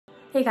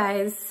Hey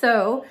guys,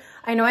 so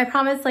I know I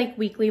promised like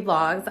weekly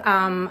vlogs.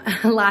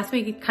 Last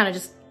week it kind of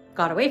just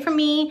got away from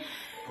me.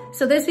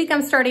 So this week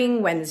I'm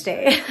starting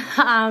Wednesday.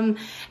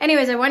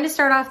 Anyways, I wanted to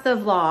start off the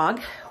vlog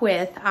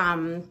with,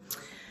 I'm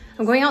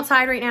going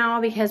outside right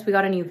now because we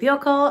got a new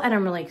vehicle and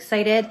I'm really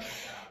excited.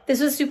 This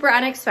was super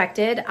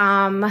unexpected.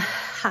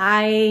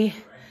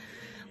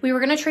 We were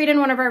gonna trade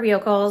in one of our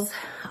vehicles,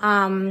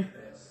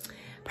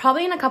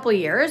 probably in a couple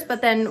years,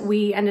 but then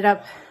we ended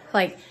up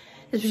like,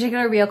 this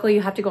particular vehicle, you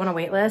have to go on a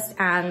wait list,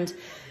 and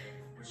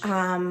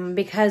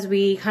because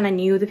we kind of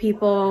knew the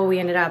people, we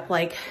ended up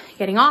like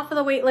getting off of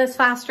the wait list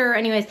faster.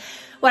 Anyways,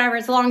 whatever,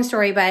 it's a long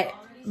story, but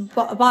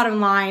bottom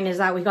line is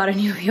that we got a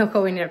new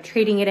vehicle. We ended up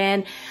trading it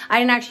in. I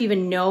didn't actually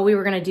even know we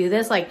were gonna do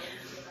this. Like,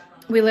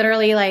 we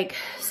literally like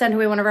sent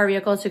away one of our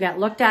vehicles to get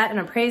looked at and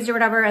appraised or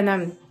whatever, and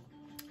then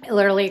it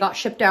literally got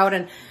shipped out.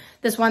 And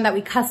this one that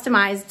we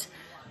customized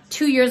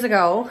 2 years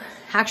ago,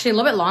 actually a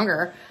little bit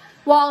longer.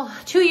 Well,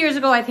 2 years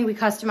ago, I think we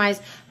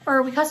customized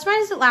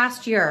it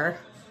last year.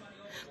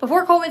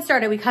 Before COVID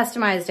started, we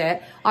customized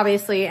it,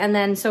 obviously. And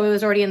then, so it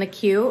was already in the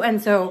queue. And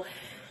so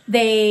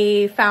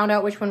they found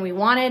out which one we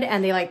wanted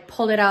and they like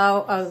pulled it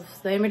out of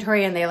the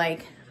inventory and they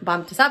like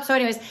bumped us up. So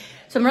anyways,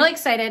 so I'm really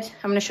excited.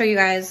 I'm going to show you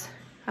guys.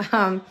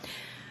 I'm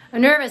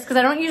nervous because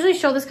I don't usually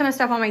show this kind of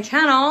stuff on my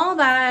channel,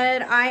 but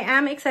I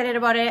am excited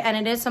about it. And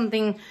it is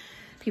something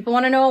people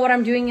want to know what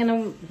I'm doing in a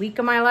week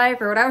of my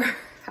life or whatever.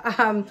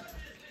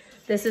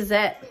 This is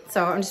it.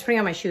 So I'm just putting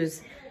on my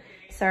shoes.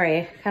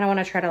 Sorry, I kind of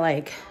want to try to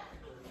like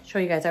show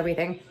you guys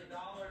everything.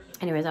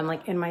 Anyways, I'm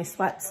like in my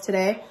sweats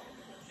today.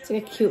 It's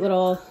like a cute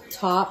little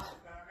top.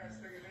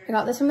 I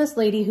got this from this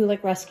lady who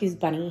like rescues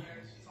bunnies.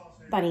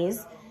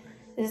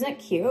 Isn't it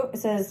cute? It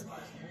says,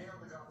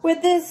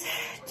 with this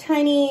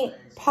tiny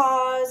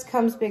paws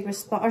comes big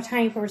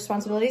tiny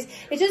responsibilities.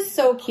 It's just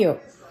so cute.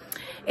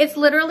 It's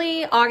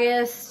literally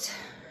August,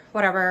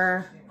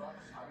 whatever.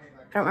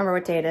 I don't remember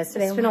what day it is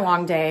today. It's been a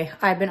long day.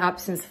 I've been up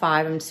since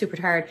 5. I'm super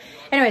tired.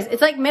 Anyways,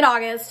 it's like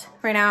mid-August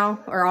right now,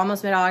 or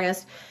almost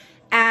mid-August.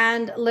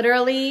 And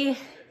literally,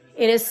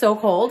 it is so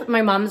cold.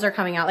 My mums are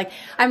coming out. Like,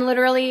 I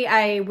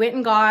went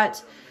and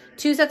got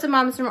 2 sets of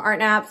mums from Art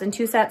Naps and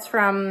 2 sets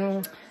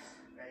from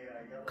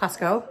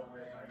Costco.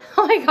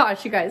 Oh my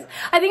gosh, you guys.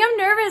 I think I'm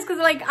nervous because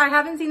like, I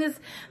haven't seen this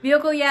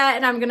vehicle yet,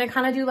 and I'm going to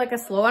kind of do like a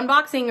slow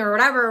unboxing or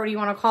whatever you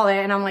want to call it.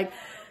 And I'm like,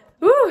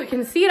 ooh, I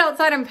can see it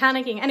outside. I'm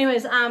panicking.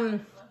 Anyways,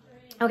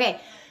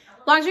 okay,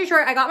 long story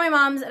short, I got my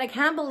mom's and I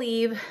can't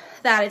believe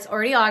that it's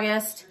already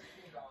August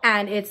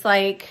and it's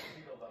like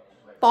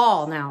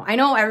fall now. I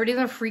know everybody's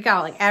gonna freak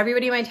out. Like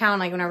everybody in my town,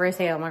 like whenever I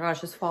say, oh my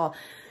gosh, it's fall.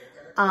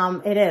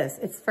 It is.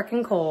 It's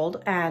freaking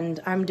cold and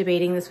I'm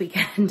debating this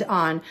weekend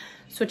on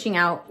switching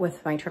out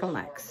with my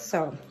turtlenecks.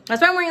 So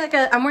that's why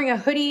I'm wearing a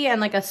hoodie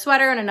and like a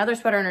sweater and another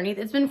sweater underneath.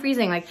 It's been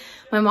freezing. Like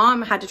my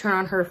mom had to turn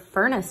on her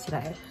furnace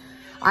today.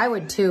 I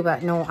would too,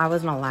 but no, I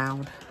wasn't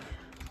allowed.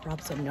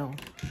 Rob said no.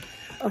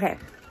 Okay,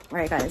 all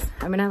right guys,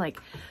 I'm gonna like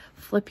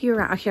flip you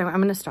around. Okay, I'm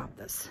gonna stop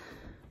this.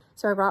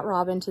 So I brought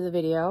Rob into the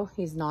video.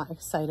 He's not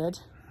excited.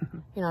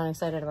 You're not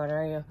excited about it,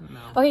 are you? No.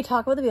 Okay,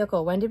 talk about the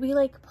vehicle. When did we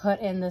like put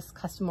in this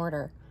custom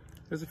order?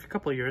 It was a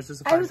couple of years. It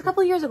was a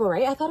couple of years ago,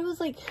 right? I thought it was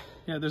like,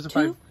 yeah, there's a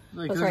 2?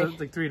 there's a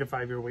like 3 to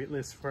 5 year wait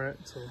list for it.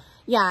 So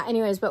yeah,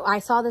 anyways, but I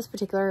saw this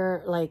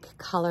particular like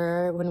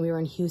color when we were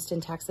in Houston,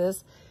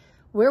 Texas.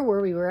 Where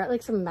were we? We were at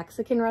like some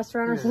Mexican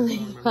restaurant or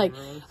something. Like,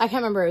 I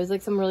can't remember. It was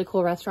like some really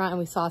cool restaurant and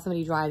we saw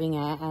somebody driving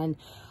it and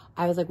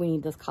I was like, we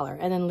need this color.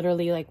 And then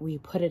literally like we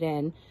put it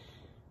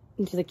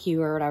into the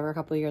queue or whatever a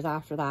couple of years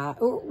after that.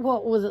 Or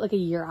what was it, like a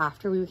year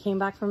after we came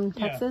back from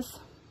Texas? Yeah.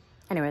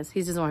 Anyways,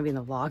 he doesn't want to be in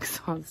the vlog, so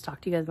I'll just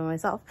talk to you guys by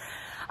myself.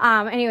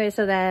 Anyway,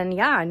 so then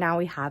yeah, now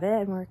we have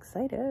it and we're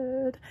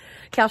excited.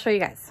 Okay, I'll show you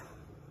guys.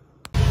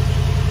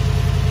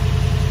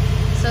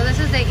 So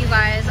this is it, you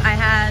guys. I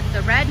had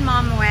the red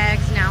mom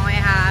wags. Now I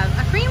have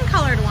a cream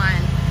colored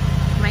one.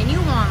 My new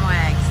mom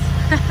wags.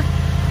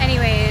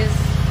 Anyways.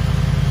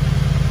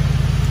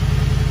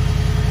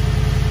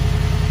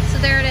 So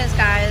there it is,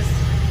 guys.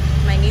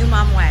 My new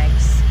mom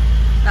wags.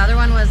 The other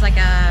one was like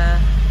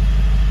a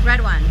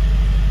red one.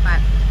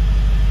 But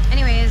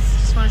anyways,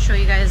 just want to show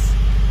you guys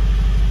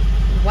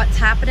what's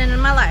happening in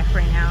my life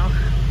right now. So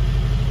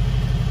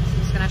I'm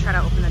just going to try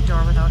to open the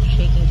door without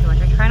shaking too much.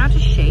 I try not to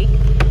shake.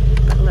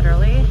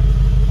 Literally,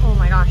 oh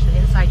my gosh, the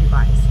inside, you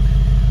guys,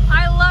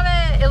 I love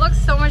it. It looks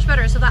so much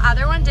better. So the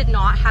other one did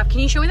not have, can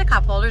you show me the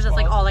cup holders? It's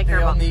like all I care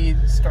about. They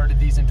only started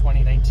these in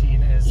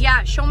 2019.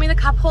 Yeah, show me the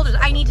cup holders.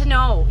 I need to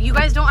know. You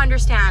guys don't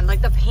understand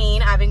like the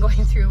pain I've been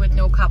going through with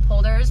no cup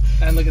holders.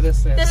 And look at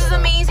this. This is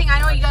amazing. I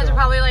know you guys are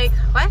probably like,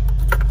 what?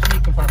 Key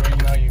compartment,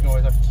 you know, you go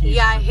with a key.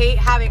 Yeah, I hate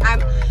having,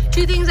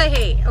 two things I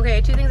hate. Okay,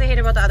 2 things I hate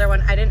about the other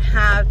one. I didn't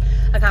have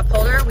a cup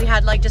holder. We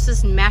had like just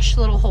this mesh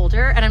little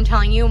holder, and I'm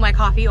telling you, my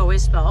coffee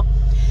always spilled.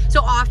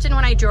 So often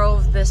when I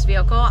drove this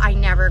vehicle, I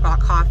never got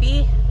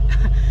coffee,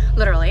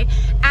 literally.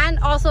 And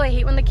also I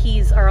hate when the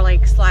keys are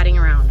like sliding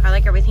around. I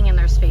like everything in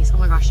their space. Oh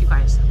my gosh, you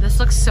guys, this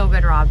looks so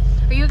good, Rob.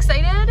 Are you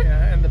excited?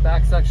 Yeah, and the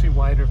back's actually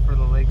wider for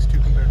the legs too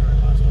compared to our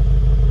last one.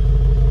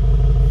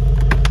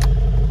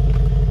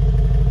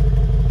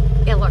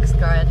 looks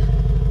good.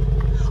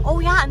 Oh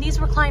yeah, and these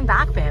recline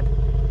back, babe.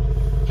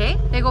 Okay,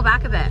 they go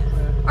back a bit.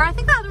 Yeah. Or I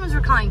think the other ones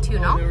recline too,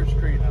 no? They were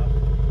straight up.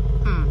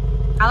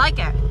 I like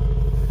it.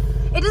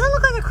 It doesn't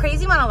look like a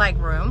crazy amount of leg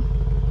room.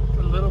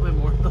 A little bit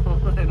more though,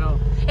 I know.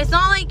 It's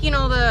not like, you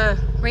know, the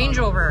Range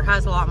Rover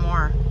has a lot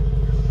more.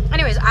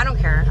 Anyways, I don't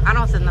care. I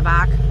don't sit in the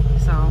back,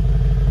 so.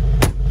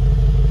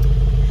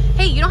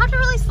 Hey, you don't have to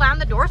really slam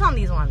the doors on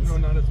these ones. No,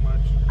 not as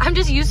much. I'm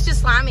just used to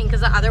slamming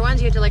because the other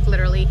ones you have to like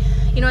literally,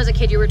 you know, as a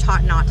kid you were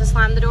taught not to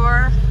slam the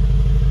door.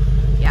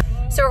 Yeah.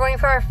 So we're going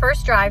for our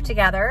first drive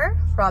together.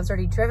 Rob's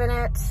already driven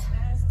it.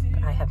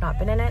 I have not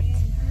been in it.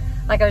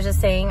 Like I was just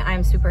saying,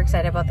 I'm super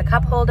excited about the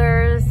cup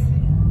holders.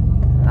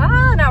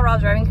 Ah, now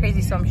Rob's driving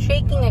crazy, so I'm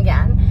shaking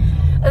again.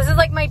 This is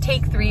like my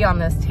take 3 on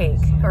this take,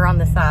 or on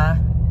this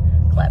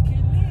clip.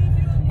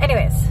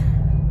 Anyways,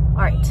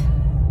 all right.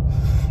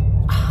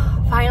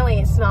 Finally,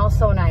 it smells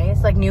so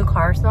nice, like new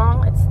car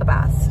smell. It's the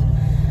best.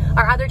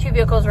 Our other 2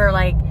 vehicles were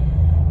like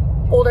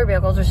older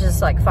vehicles, which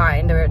is like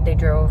fine. They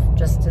drove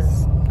just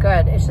as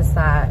good. It's just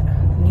that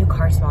new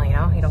car smell, you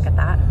know? You don't get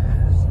that.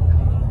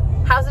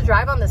 How's the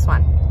drive on this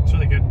one? It's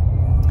really good.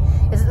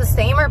 Is it the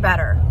same or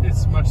better?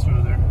 It's much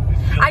smoother.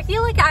 I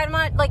feel like I'm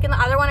not, like in the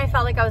other one, I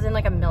felt like I was in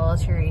like a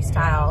military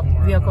style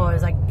vehicle. It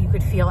was like, you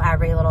could feel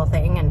every little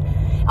thing. And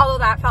although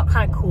that felt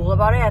kind of cool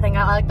about it, I think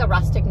I like the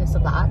rusticness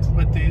of that.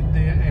 But they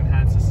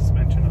enhance the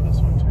suspension of this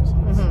one too. So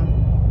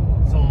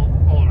it's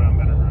all around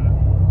better.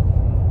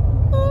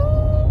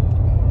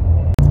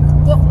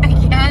 Well,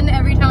 again,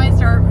 every time I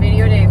start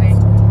videotaping.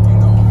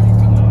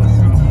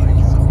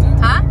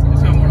 Huh?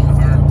 It's got more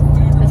power.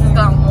 This has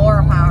got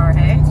more power,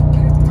 hey?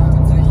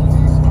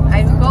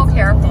 I go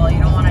careful, you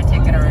don't want to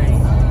ticket already.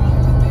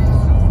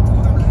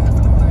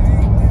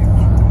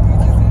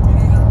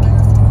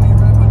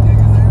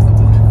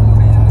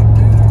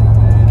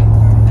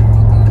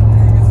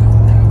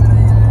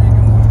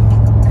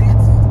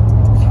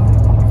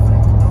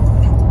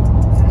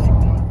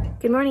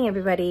 Good morning,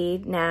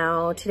 everybody.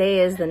 Now,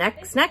 today is the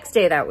next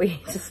day that we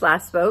just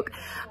last spoke.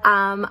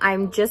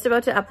 I'm just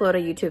about to upload a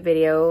YouTube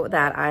video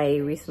that I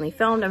recently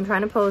filmed. I'm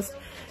trying to post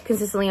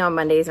consistently on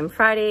Mondays and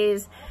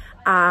Fridays.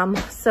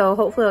 So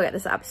hopefully I'll get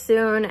this up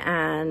soon,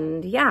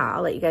 and yeah,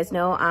 I'll let you guys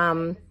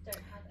know.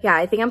 Yeah,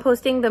 I think I'm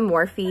posting the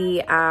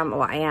Morphe,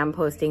 well, I am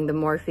posting the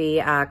Morphe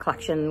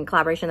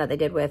collaboration that they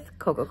did with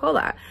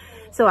Coca-Cola.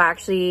 So I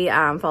actually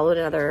followed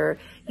another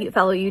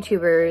fellow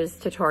YouTuber's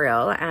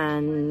tutorial,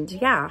 and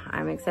yeah,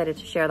 I'm excited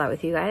to share that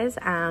with you guys.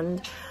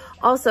 And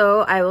also,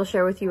 I will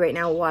share with you right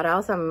now what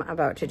else I'm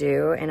about to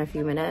do in a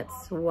few minutes,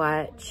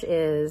 which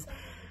is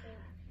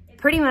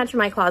pretty much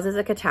my closet is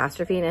a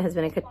catastrophe, and it has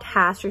been a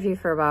catastrophe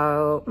for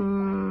about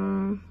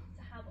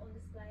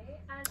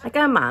like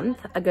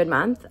a good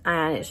month,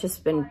 and it's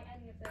just been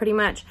pretty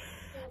much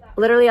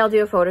literally I'll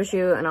do a photo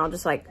shoot and I'll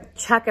just like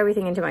chuck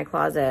everything into my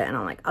closet and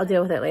I'll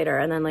deal with it later,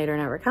 and then later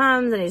never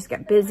comes, and I just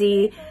get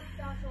busy.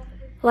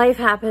 Life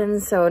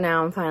happens, so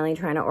now I'm finally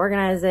trying to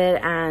organize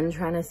it and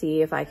trying to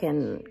see if I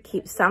can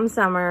keep some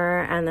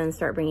summer and then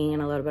start bringing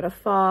in a little bit of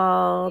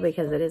fall,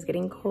 because it is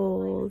getting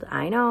cold.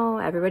 I know,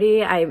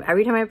 everybody,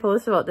 every time I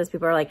post about this,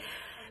 people are like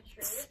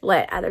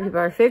split. Other people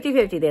are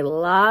 50-50. They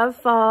love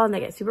fall and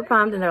they get super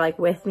pumped and they're like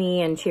with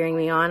me and cheering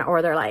me on,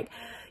 or they're like,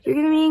 you're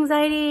giving me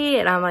anxiety.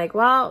 And I'm like,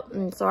 well,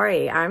 I'm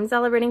sorry, I'm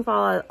celebrating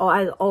fall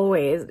as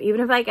always.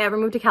 Even if I ever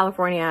move to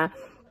California,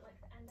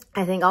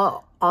 I think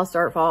I'll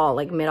start fall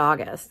like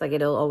mid-August. Like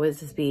it'll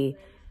always just be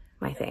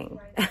my thing.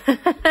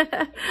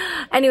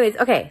 Anyways,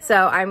 okay,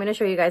 so I'm gonna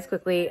show you guys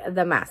quickly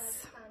the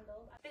mess.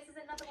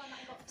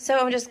 So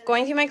I'm just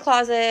going through my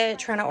closet,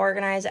 trying to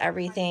organize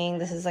everything.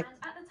 This is like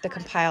the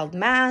compiled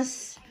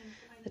mess.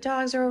 The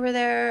dogs are over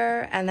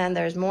there, and then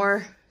there's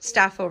more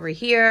stuff over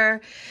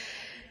here.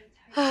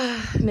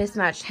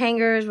 Mismatched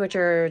hangers, which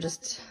are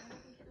just,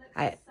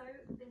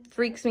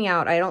 freaks me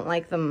out. I don't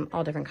like them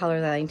all different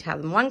colors. I like to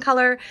have them one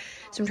color.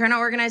 So I'm trying to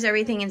organize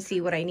everything and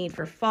see what I need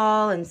for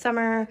fall and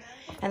summer.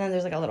 And then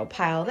there's like a little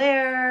pile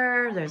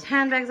there. There's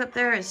handbags up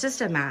there. It's just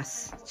a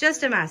mess.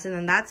 Just a mess. And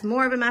then that's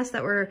more of a mess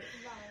that we're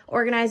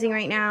organizing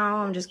right now.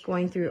 I'm just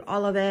going through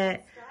all of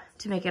it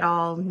to make it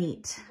all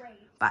neat.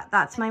 But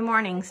that's my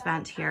morning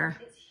spent here.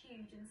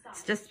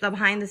 It's just the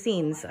behind the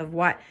scenes of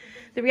what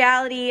the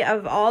reality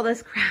of all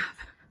this crap,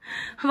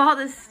 of all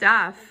this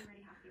stuff.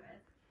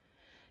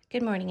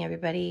 Good morning,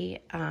 everybody.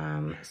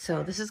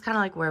 So this is kind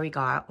of like where we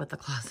got with the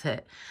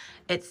closet.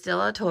 It's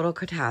still a total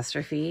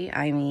catastrophe.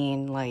 I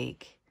mean,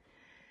 like,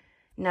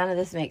 none of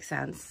this makes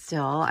sense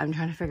still. I'm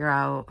trying to figure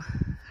out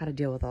how to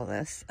deal with all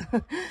this.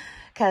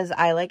 Because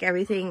I like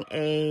everything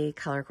a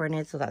color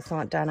coordinated, so that's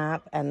not done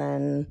up. And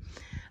then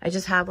I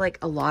just have like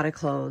a lot of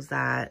clothes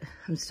that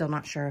I'm still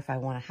not sure if I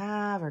want to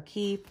have or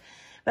keep.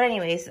 But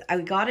anyways, I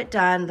got it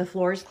done. The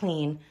floor is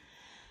clean.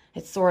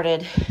 It's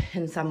sorted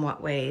in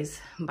somewhat ways,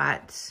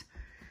 but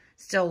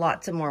still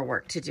lots of more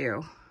work to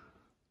do,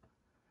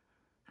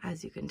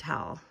 as you can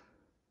tell.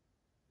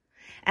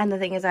 And the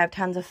thing is, I have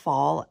tons of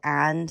fall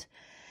and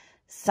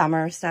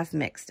summer stuff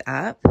mixed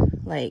up.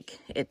 Like,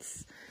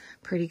 it's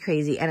pretty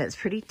crazy, and it's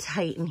pretty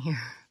tight in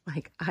here.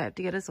 Like, I have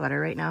to get a sweater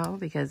right now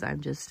because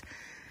I'm just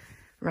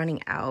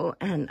running out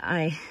and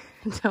I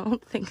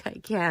don't think I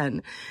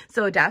can.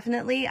 So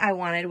definitely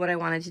what I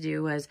wanted to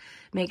do was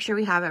make sure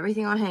we have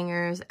everything on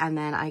hangers, and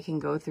then I can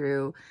go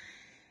through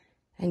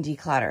and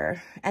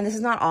declutter. And this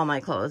is not all my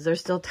clothes. There's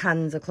still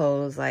tons of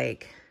clothes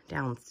like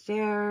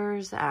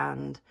downstairs,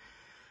 and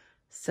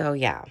so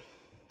yeah.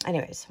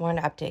 Anyways,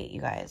 wanted to update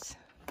you guys.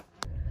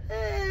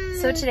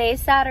 So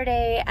today's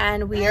Saturday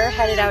and we are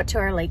headed out to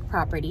our lake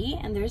property,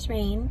 and there's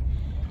rain.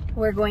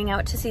 We're going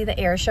out to see the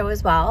air show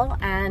as well,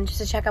 and just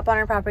to check up on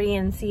our property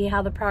and see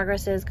how the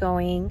progress is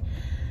going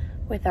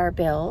with our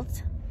build.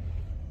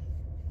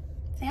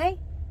 Say hi.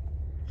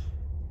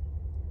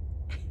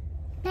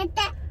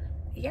 Dada.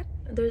 Yeah,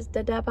 there's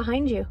Dada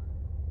behind you.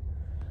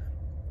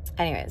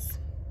 Anyways,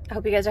 I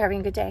hope you guys are having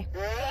a good day.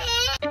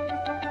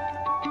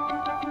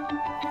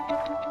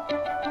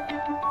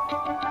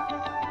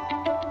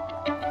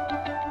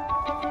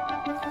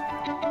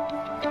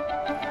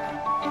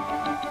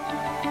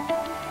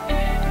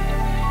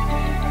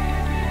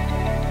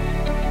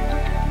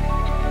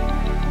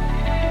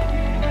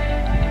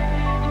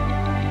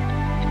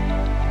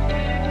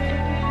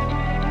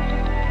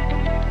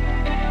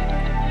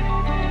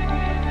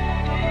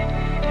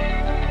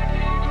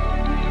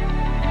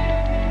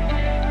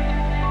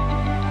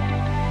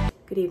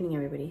 Good evening,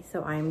 everybody.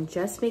 So I'm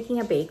just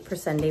making a bake for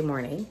Sunday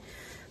morning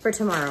for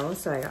tomorrow.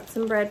 So I got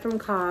some bread from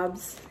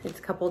Cobb's. It's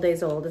a couple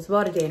days old. It's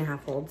about a day and a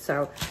half old.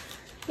 So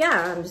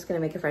yeah, I'm just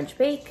gonna make a French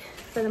bake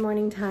for the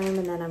morning time,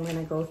 and then I'm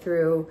gonna go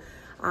through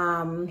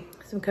some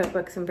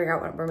cookbooks and figure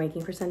out what we're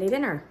making for Sunday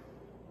dinner.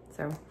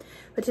 So,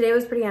 but today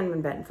was pretty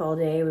uneventful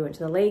day. We went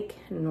to the lake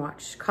and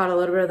caught a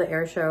little bit of the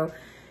air show.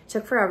 It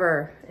took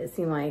forever, it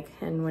seemed like.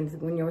 And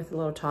when you're with a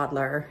little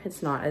toddler,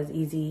 it's not as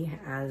easy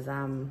as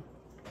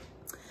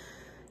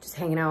just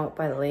hanging out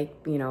by the lake,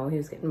 you know, he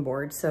was getting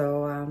bored.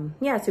 So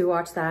yeah, so we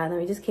watched that, and then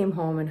we just came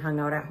home and hung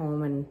out at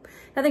home, and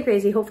nothing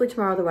crazy. Hopefully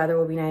tomorrow the weather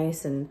will be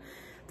nice, and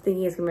I'm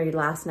thinking it's gonna be the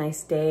last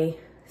nice day.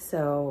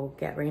 So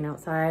get rain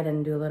outside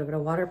and do a little bit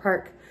of water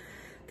park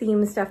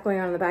theme stuff going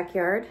on in the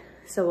backyard.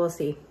 So we'll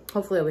see.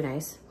 Hopefully it'll be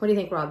nice. What do you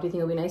think, Rob? Do you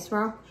think it'll be nice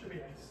tomorrow? Should be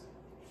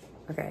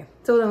nice. Okay,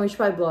 so then we should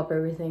probably blow up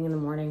everything in the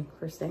morning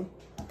first thing.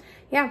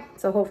 Yeah,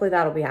 so hopefully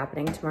that'll be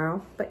happening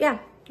tomorrow. But yeah,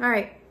 all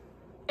right.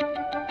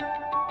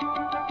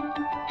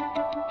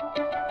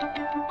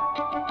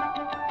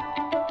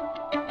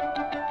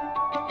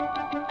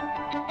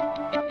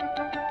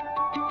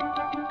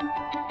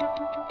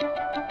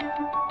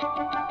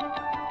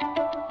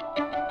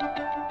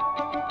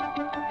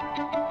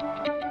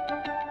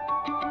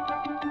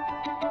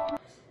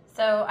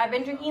 So I've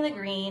been drinking the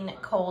green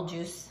cold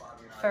juice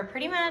for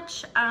pretty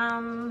much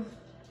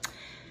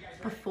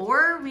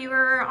before we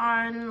were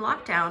on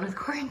lockdown with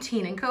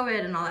quarantine and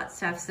COVID and all that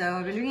stuff. So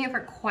I've been drinking it for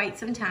quite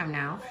some time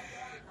now,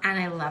 and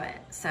I love it.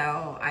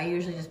 So I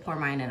usually just pour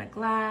mine in a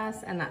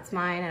glass, and that's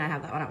mine. And I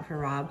have that one out for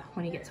Rob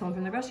when he gets home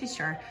from the grocery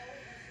store,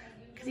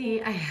 because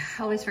I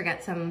always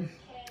forget some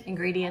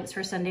ingredients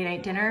for Sunday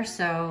night dinner.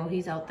 So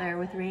he's out there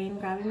with Rain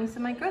grabbing me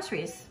some of my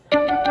groceries.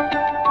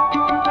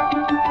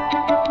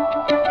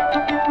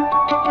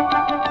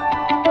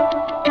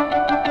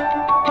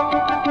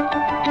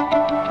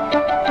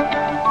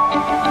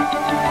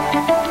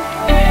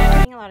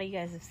 You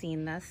guys have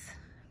seen this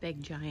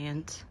big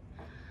giant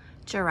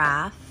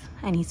giraffe,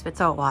 and he spits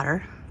out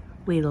water.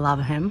 We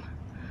love him.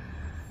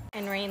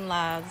 And Rain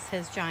loves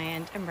his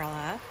giant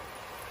umbrella.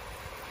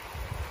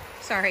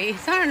 Sorry,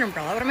 it's not an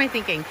umbrella. What am I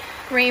thinking?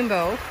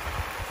 Rainbow.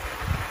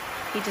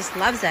 He just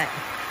loves it.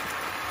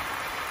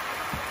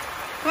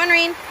 Come on,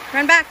 Rain,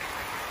 run back.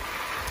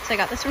 So I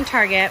got this from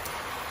Target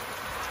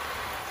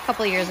a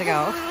couple of years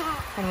ago,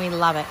 and we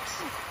love it.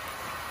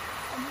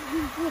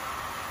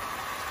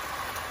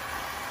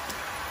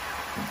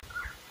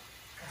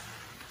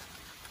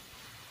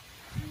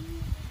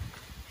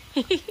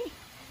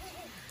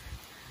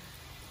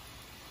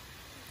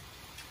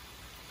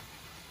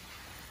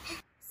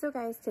 So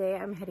guys, today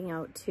I'm heading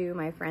out to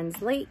my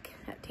friend's lake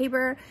at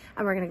Tabor,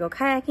 and we're gonna go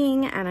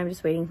kayaking, and I'm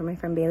just waiting for my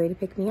friend Bailey to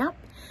pick me up.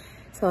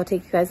 So I'll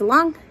take you guys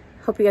along.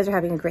 Hope you guys are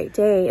having a great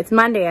day. It's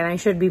Monday and I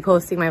should be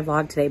posting my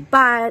vlog today,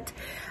 but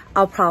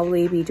I'll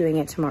probably be doing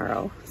it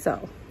tomorrow.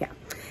 So yeah,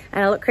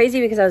 and I look crazy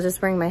because I was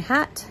just wearing my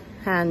hat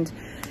and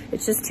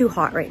it's just too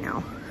hot right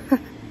now.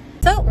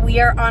 So we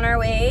are on our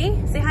way.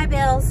 Say hi,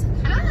 Bales.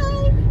 Hi.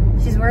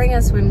 She's wearing a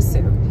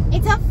swimsuit.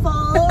 It's a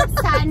full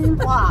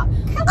sunblock.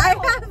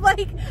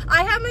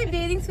 I have my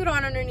bathing suit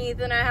on underneath,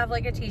 and I have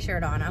like a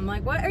t-shirt on. I'm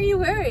like, what are you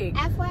wearing?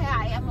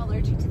 FYI, I'm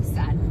allergic to the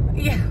sun.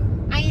 Yeah.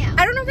 I am.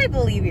 I don't know if I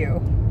believe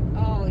you.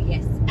 Oh,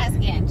 yes.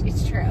 Ask Ange.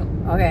 It's true.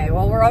 Okay,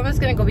 well, we're almost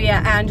going to go be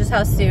at Ange's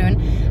house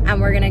soon,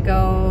 and we're going to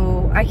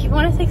go, I keep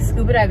wanting to say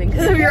scuba diving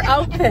because of your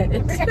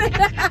outfit.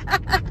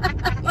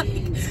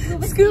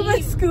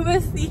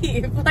 Scuba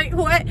thief. Like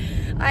what?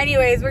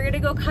 Anyways, we're going to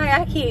go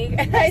kayaking.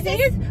 I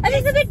think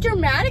it's a bit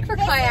dramatic for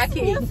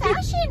kayaking. This is new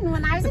fashion.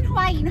 When I was in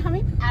Hawaii, you know how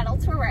many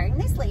adults were wearing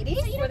this, ladies?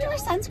 You don't have to wear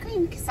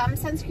sunscreen because some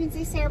sunscreens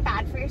they say are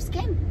bad for your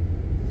skin.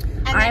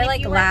 And I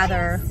like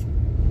lather.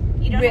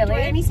 You don't have to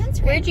wear any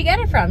sunscreen. Where'd you get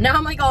it from? Now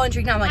I'm like all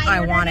intrigued. Now I'm like, I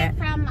want it.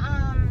 From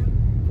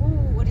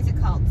what is it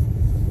called?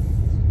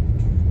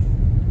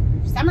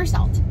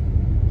 Somersault.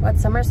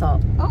 What's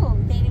Somersault? Oh,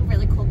 they do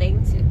really cool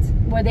bathing suits.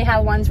 Where they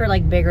have ones for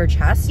like bigger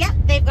chest? Yep,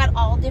 they've got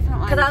all different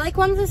ones. Because I like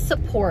ones that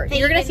support.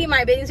 You're gonna see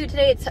my bathing suit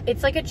today.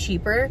 It's like a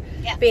cheaper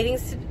bathing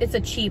suit. It's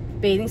a cheap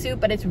bathing suit,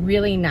 but it's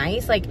really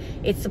nice. Like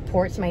it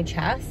supports my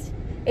chest.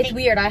 It's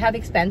weird. I have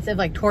expensive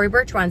like Tory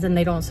Burch ones and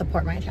they don't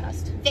support my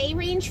chest. They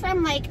range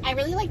from like, I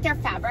really like their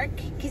fabric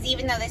because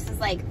even though this is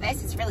like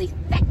this, it's really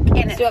thick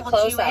and it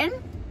holds you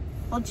in.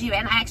 Holds you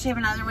in. I actually have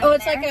another one. Oh,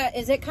 it's like a.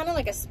 Is it kind of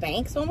like a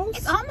Spanx almost?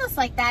 It's almost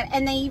like that,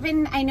 and they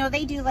even. I know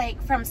they do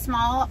like from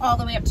small all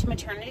the way up to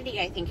maternity.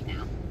 I think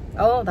now.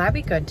 Oh, that'd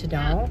be good to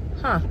know.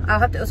 Huh? I'll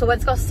have to. So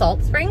what's it called?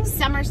 Salt Springs?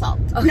 Somersault.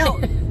 Okay. No,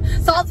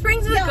 Salt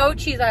Springs is goat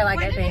cheese. I like.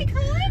 What I think.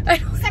 What did I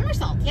call it?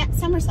 Somersault. Yeah,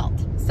 somersault.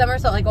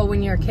 Somersault. Like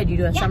when you're a kid, you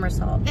do a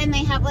somersault. Then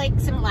they have like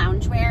some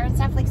loungewear and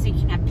stuff, like so you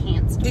can have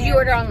pants. Did you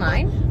order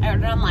online? I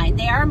ordered online.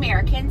 They are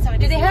American, so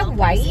it do they have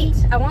white?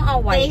 Pricey. I want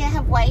all white. They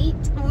have white.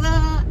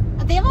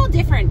 They have all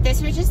different.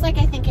 This was just like,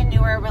 I think, a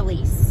newer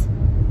release.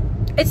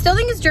 I still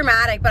think it's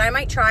dramatic, but I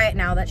might try it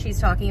now that she's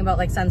talking about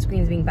like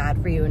sunscreens being bad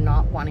for you and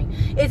not wanting.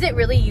 Is it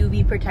really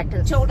UV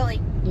protective?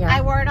 Totally. Yeah.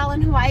 I wore it all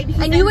in Hawaii.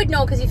 And you would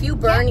know because if you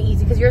burn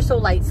easy, because you're so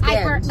light skinned.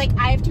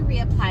 I have to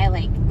reapply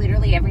like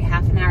literally every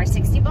half an hour,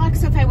 $60.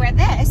 So if I wear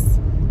this,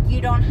 you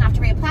don't have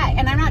to reapply.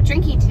 And I'm not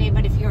drinking today,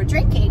 but if you're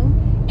drinking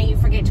and you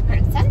forget to put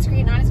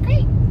sunscreen on, it's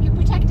great. You're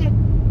protected.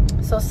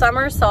 So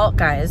Somersault,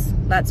 guys,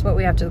 that's what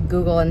we have to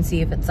Google and see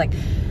if it's like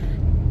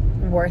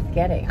worth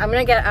getting. I'm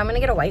gonna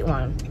get a white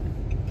one.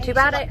 Too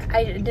bad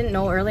I didn't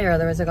know earlier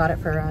there was a got it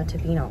for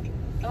Tofino.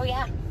 Oh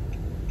yeah.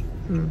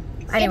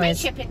 Anyways,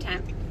 ship in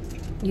time.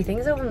 You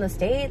think so from the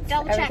States?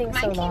 Double check. Everything's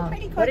Mine so came long.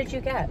 pretty quick. What did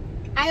you get?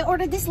 I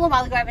ordered this a little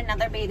while ago. I have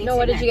another bathing suit. No,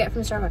 what did you get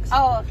from Starbucks?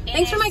 Oh,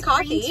 thanks for my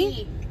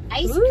coffee.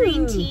 Iced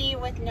green tea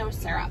with no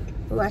syrup.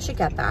 Ooh, I should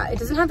get that. It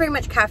doesn't have very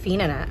much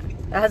caffeine in it.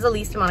 It has the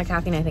least amount of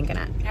caffeine, I think, in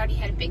it. I already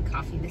had a big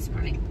coffee this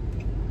morning.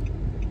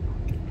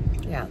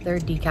 Yeah, their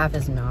decaf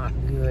is not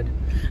good.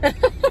 It's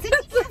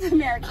a decaf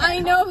American. I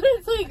know, but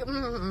it's like,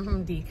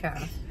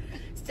 decaf.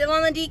 Still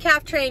on the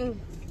decaf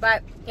train,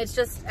 but it's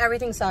just,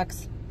 everything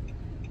sucks.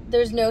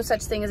 There's no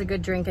such thing as a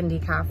good drink in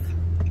decaf.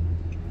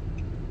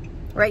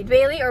 Right,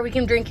 Bailey? Or we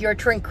can drink your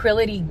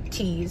tranquility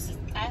teas.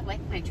 I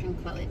like my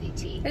tranquility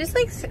tea. It's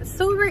like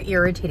so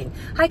irritating.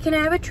 Hi, can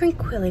I have a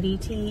tranquility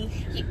tea?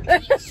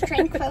 Peach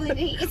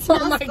tranquility. It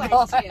smells oh my good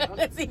god, too.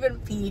 It's even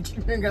peach.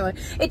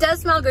 It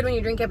does smell good when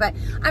you drink it, but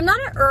I'm not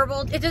an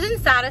herbal. It doesn't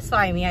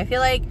satisfy me. I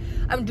feel like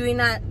I'm doing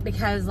that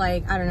because,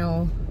 like, I don't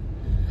know,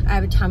 I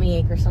have a tummy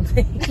ache or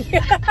something.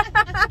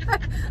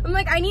 I'm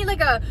like, I need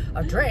like a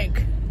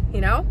drink,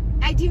 you know?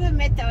 I do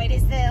admit though, it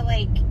is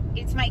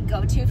it's my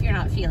go-to if you're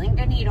not feeling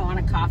good and you don't want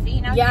a coffee,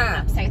 you know?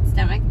 Yeah. If you have an upset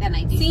stomach, then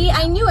I do. See,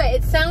 I knew it.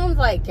 It sounds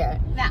like it.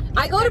 Yeah,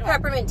 I go to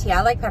peppermint tea.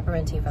 I like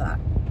peppermint tea for that.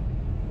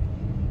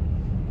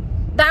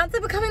 That's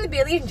becoming the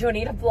Bailey and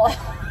Jonita vlog.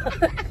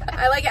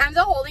 I like it. I'm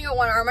still holding it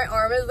one arm. My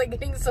arm is like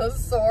getting so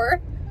sore.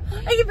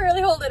 I can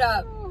barely hold it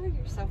up. Oh,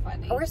 you're so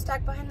funny. Oh, we're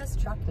stuck behind this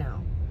truck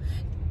now.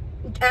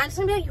 Anne's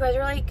gonna be like, you guys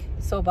are like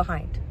so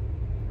behind.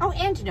 Oh,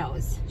 Ange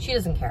knows. She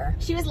doesn't care.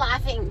 She was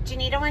laughing.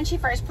 Janita, when she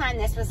first planned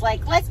this, was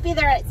like, let's be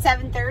there at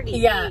 7:30.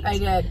 Yeah, I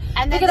did.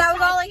 And then because I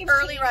was all like keeps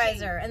early changing.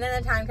 riser, and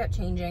then the time kept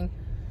changing.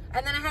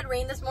 And then I had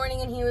rain this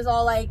morning, and he was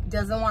all like,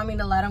 doesn't want me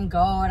to let him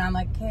go. And I'm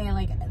like, okay,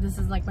 like this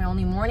is like my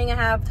only morning I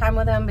have time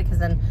with him because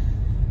then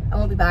I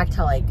won't be back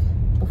till like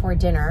before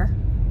dinner.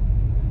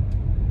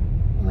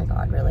 Oh my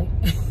god, really?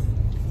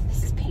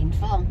 This is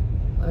painful.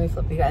 Let me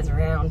flip you guys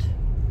around.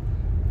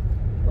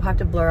 We'll have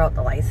to blur out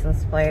the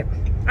license plate.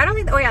 I don't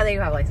think, oh yeah, they do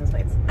have license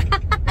plates.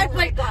 Oh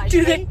my gosh.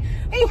 Do they?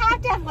 They have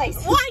to have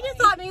license. Well, I just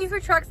thought maybe for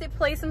trucks they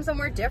place them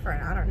somewhere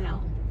different. I don't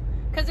know.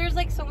 Because there's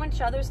like so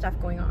much other stuff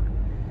going on.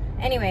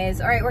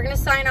 Anyways, all right, we're going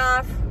to sign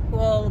off.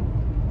 Well,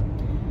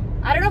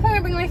 I don't know if I'm going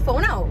to bring my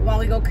phone out while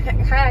we go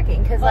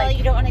kayaking. Because Well,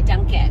 you don't want to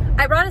dunk it.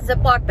 I brought a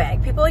Ziploc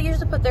bag. People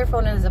usually put their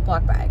phone in a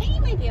Ziploc I bag. think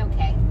you might be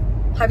okay.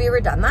 Have you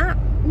ever done that?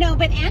 No,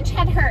 but Ange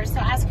had hers, so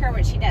ask her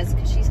what she does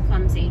because she's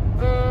clumsy.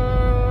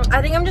 I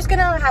think I'm just going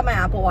to have my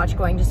Apple Watch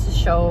going just to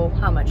show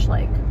how much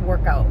like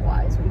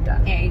workout-wise we've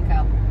done. There you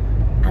go.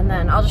 And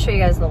then I'll just show you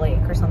guys the lake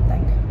or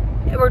something.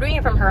 We're doing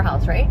it from her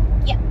house, right?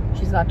 Yeah.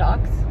 She's got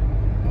dogs?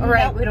 All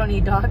right, Nope. we don't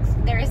need dogs.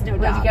 There is no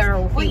We have dogs. to get our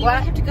Well, feet you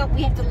wet. have to go.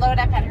 We have to load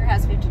up at her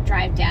house. We have to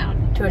drive down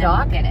To a and then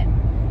dock? we'll get it.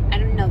 I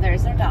don't know. There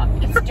is no dock.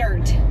 It's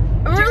dirt.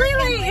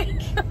 Really?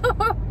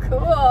 Oh, cool.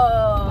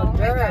 Oh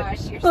dirt. my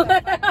gosh, you're so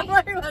funny. I'm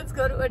like, let's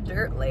go to a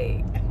dirt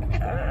lake.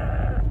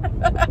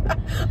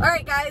 All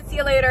right, guys, see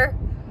you later.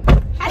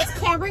 How does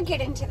Cameron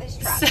get into this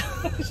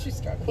truck? She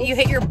struggles. You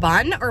hit your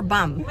bun or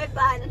bum? My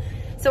bun.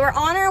 So we're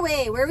on our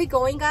way. Where are we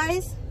going,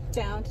 guys?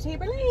 Down to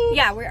Tabor Lake.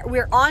 Yeah,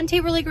 we're on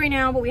Tabor Lake right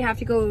now, but we have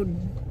to go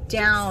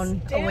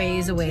down a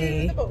ways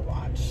away. To the boat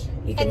launch.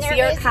 You can And see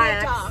there our is no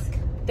kayaks. dock.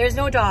 There's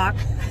no dock.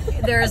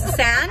 There's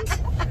sand.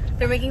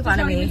 They're making fun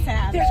of me.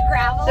 There's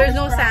gravel. There's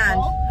no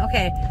sand.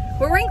 Okay.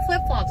 We're wearing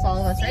flip-flops, all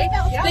of us, right?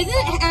 Yeah. But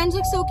isn't Ange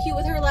look so cute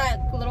with her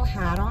little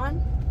hat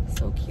on?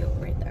 So cute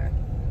right there.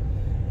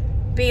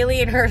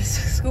 Bailey in her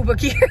scuba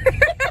gear.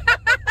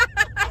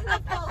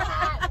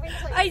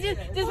 I just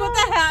with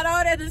the hat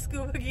on and the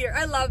scuba gear.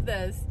 I love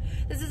this.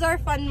 This is our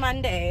fun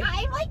Monday.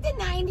 I'm like the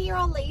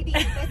 90-year-old lady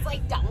that's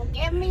like, don't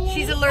give me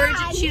She's any allergic.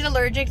 fun. She's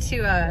allergic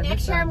to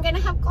Next year I'm gonna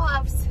have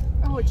gloves.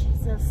 Oh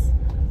Jesus.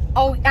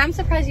 Oh, I'm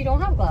surprised you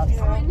don't have gloves.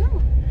 Oh, I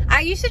know.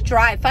 I used to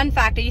drive. Fun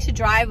fact: I used to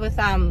drive with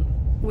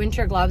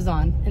winter gloves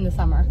on in the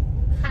summer.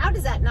 How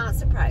does that not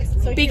surprise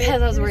me? So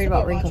Because I was worried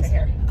about wrinkles. Right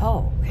here.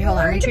 Oh, okay, hold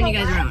on. Let me turn you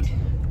guys Worried about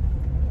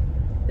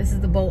around. This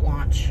is the boat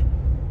launch.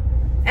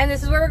 And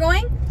this is where we're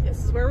going?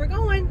 This is where we're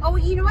going. Oh,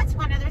 you know what's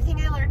one other thing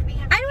I learned? We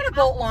have I know what a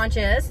boat launch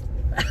is.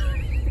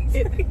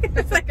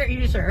 It's like, are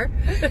you sure?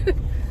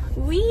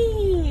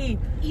 Wee.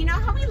 You know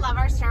how we love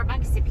our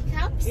Starbucks sippy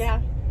cups?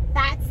 Yeah.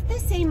 That's the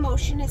same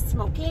motion as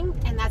smoking,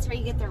 and that's where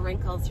you get the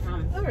wrinkles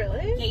from. Oh,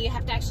 really? Yeah, you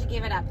have to actually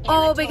give it up.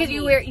 Oh, Anna because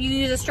told me. you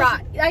use a straw.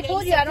 I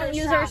told you I don't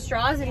use our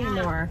straw. straws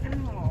anymore.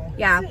 Oh.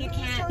 Yeah. You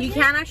can't. You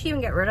can't actually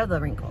even get rid of the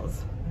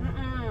wrinkles.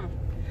 Mm-mm.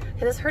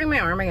 Hey, this is hurting my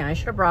arm again. I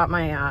should have brought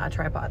my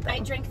tripod I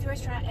thing. drink through a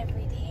straw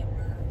every day at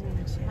work.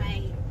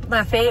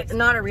 My But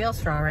not a real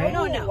straw, right?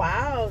 Oh, no.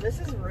 Wow, this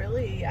is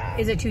really.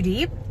 Is it too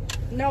deep?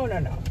 No.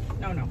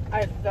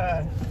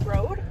 The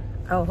road,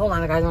 Oh, hold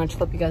on, guys. I want to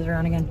flip you guys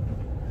around again.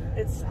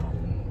 it's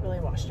really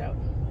washed out.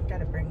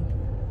 Gotta bring.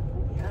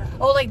 Yeah.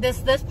 Oh, like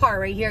this part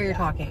right here you're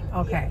talking.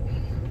 Okay.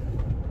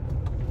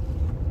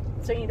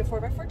 So you need a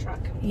 4x4 truck.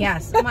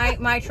 Yes.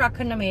 My truck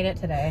couldn't have made it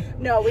today.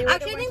 No, we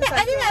Actually, I think the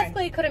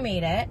Escalade could have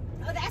made it.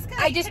 Oh, that's good.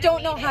 I just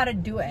don't know how to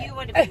do it. You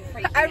would have been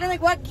freaking I'd be out.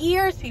 like, what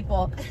gears,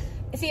 people?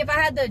 See, if I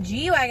had the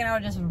G-Wagon, I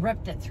would have just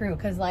ripped it through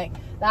because, like,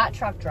 that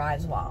truck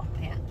drives well.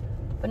 Yeah.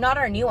 But not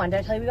our new one. Did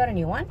I tell you we got a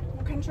new one?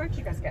 What kind of truck did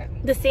you guys get?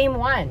 The same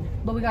one,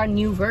 but we got a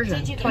new version,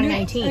 Did you get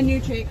 2019. A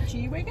new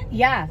G-Wagon?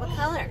 Yeah. What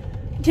color?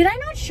 Did I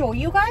not show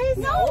you guys?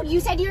 No,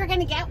 you said you were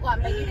gonna get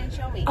one, but you didn't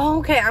show me. Oh,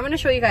 okay, I'm going to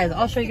show you guys.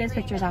 I'll show you guys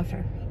pictures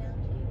after.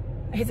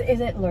 Is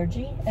it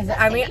allergy?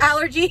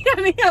 Allergy?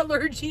 I mean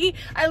allergy.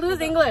 I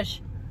lose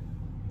English.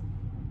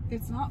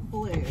 It's not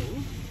blue.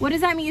 What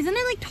does that mean? Isn't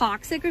it like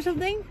toxic or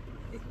something?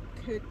 It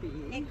could be.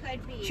 It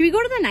could be. Should we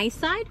go to the nice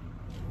side?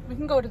 We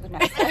can go to the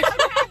next Let's side.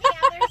 try the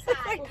other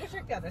side. We'll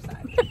check the other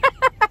side.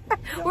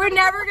 We're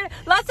never gonna.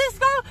 Let's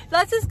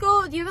just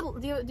go. Do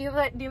you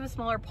have a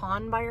smaller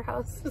pond by your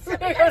house? A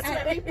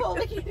swimming pool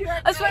we can do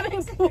our A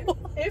swimming pool.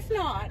 If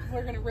not,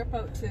 we're gonna rip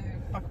out to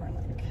Buckhorn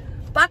Lake.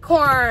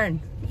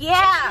 Buckhorn.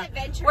 Yeah. It's an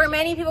adventure Where day.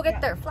 many people get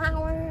their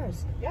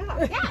flowers.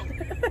 Yeah. Yeah.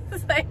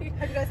 It's like,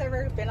 Have you guys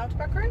ever been out to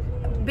Buckhorn?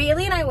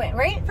 Bailey and I went,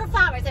 right? For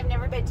flowers, I've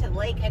never been to the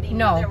lake. I didn't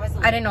know No, there was a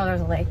lake. I didn't know there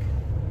was a lake.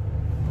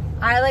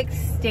 I like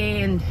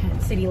stay in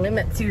city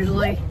limits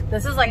usually.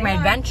 This is like my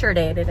adventure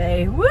day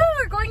today. Woo!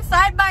 We're going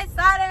side by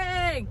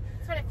siding.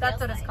 That's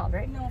what it's called,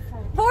 right? No,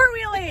 for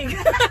Four-wheeling.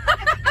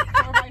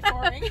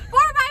 4x4ing.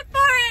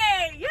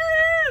 4x4ing!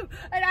 Yoo!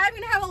 And I'm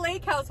gonna have a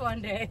lake house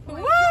one day.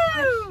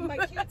 Woo! My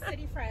cute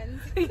city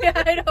friends. Yeah,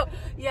 I know.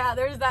 Yeah,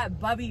 there's that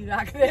bubby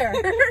back there.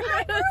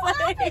 I grew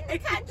up in the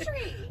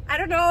country. I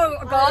don't know.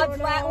 God's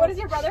know. land. What does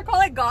your brother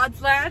call it?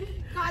 God's land?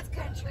 God's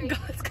country.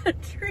 God's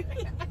country.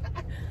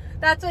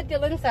 That's what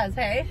Dylan says,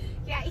 hey?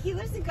 Yeah, he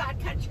lives in God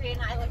country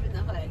and I live in the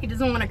hood. He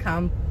doesn't want to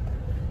come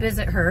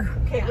visit her.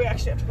 Okay, we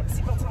actually have to put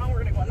seatbelts on. We're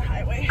gonna go on the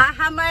highway. I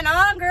have mine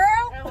on,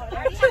 girl. I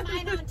already have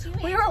mine on too.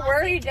 We were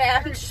worried,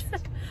 Dan.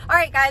 All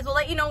right, guys, we'll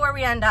let you know where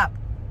we end up.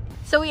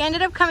 So we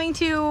ended up coming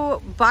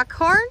to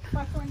Buckhorn.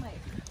 Buckhorn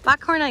Lake.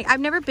 Buckhorn Lake. I've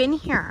never been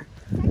here.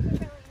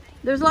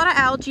 There's a lot of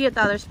algae at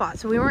the other spot,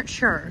 so we weren't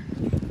sure.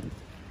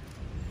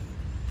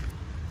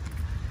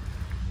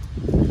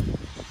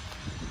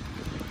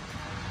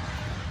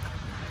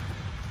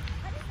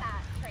 What is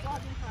that?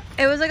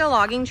 It was like a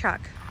logging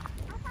truck.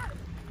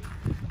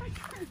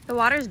 The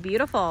water's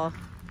beautiful.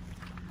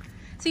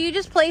 So you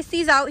just place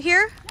these out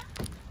here?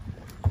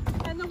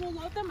 And then we'll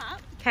load them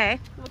up. Okay.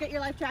 We'll get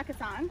your life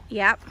jackets on.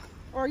 Yep.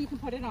 Or you can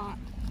put it on.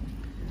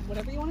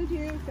 Whatever you want to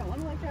do. If you don't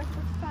want a life jacket,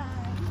 it's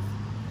fine.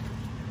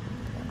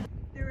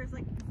 There is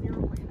like 0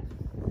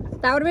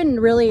 weight. That would have been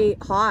really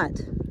hot.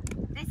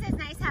 This is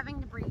nice having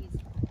the breeze.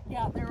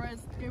 Yeah, we were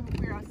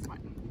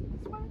sweating.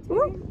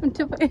 Ooh,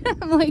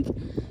 I'm like,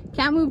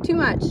 can't move too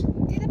much.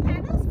 Do the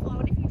paddles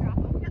float if you drop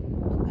them? No.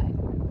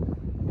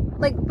 Okay.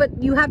 Like,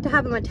 but you have to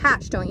have them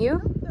attached, don't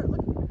you?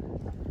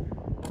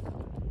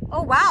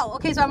 Oh, wow.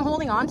 Okay, so I'm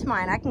holding on to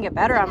mine. I can get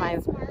better on my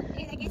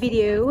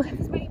video.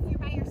 Because what if you're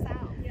by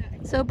yourself? Yeah.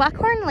 So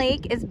Buckhorn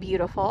Lake is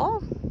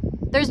beautiful.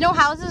 There's no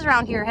houses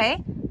around here,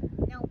 hey?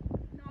 No.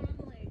 Not on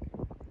the lake.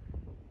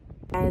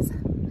 Guys,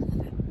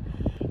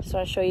 just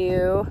want to show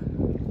you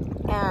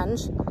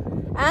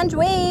Ange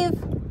wave.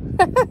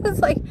 It's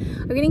like,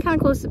 I'm getting kind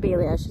of close to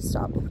Bailey. I should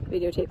stop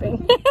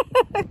videotaping.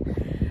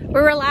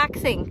 We're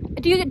relaxing.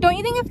 Don't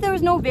you think if there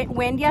was no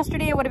wind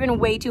yesterday, it would have been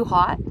way too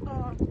hot?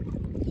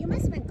 You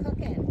must have been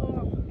cooking.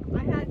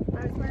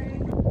 I was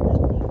wearing.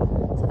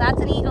 So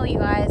that's an eagle, you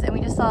guys, and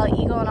we just saw an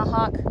eagle and a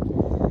hawk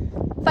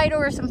fight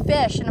over some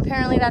fish, and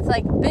apparently that's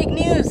like big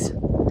news.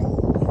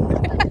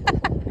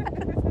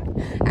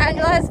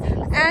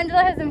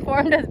 Angela has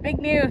informed us. Big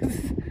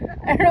news.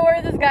 I don't know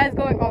where this guy's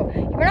going. Oh,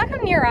 we're not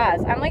coming near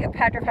us. I'm like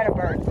petrified of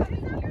birds.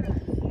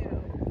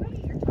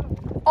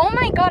 Oh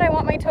my god, I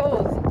want my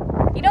toes.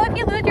 You know, if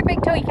you lose your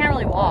big toe, you can't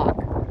really walk.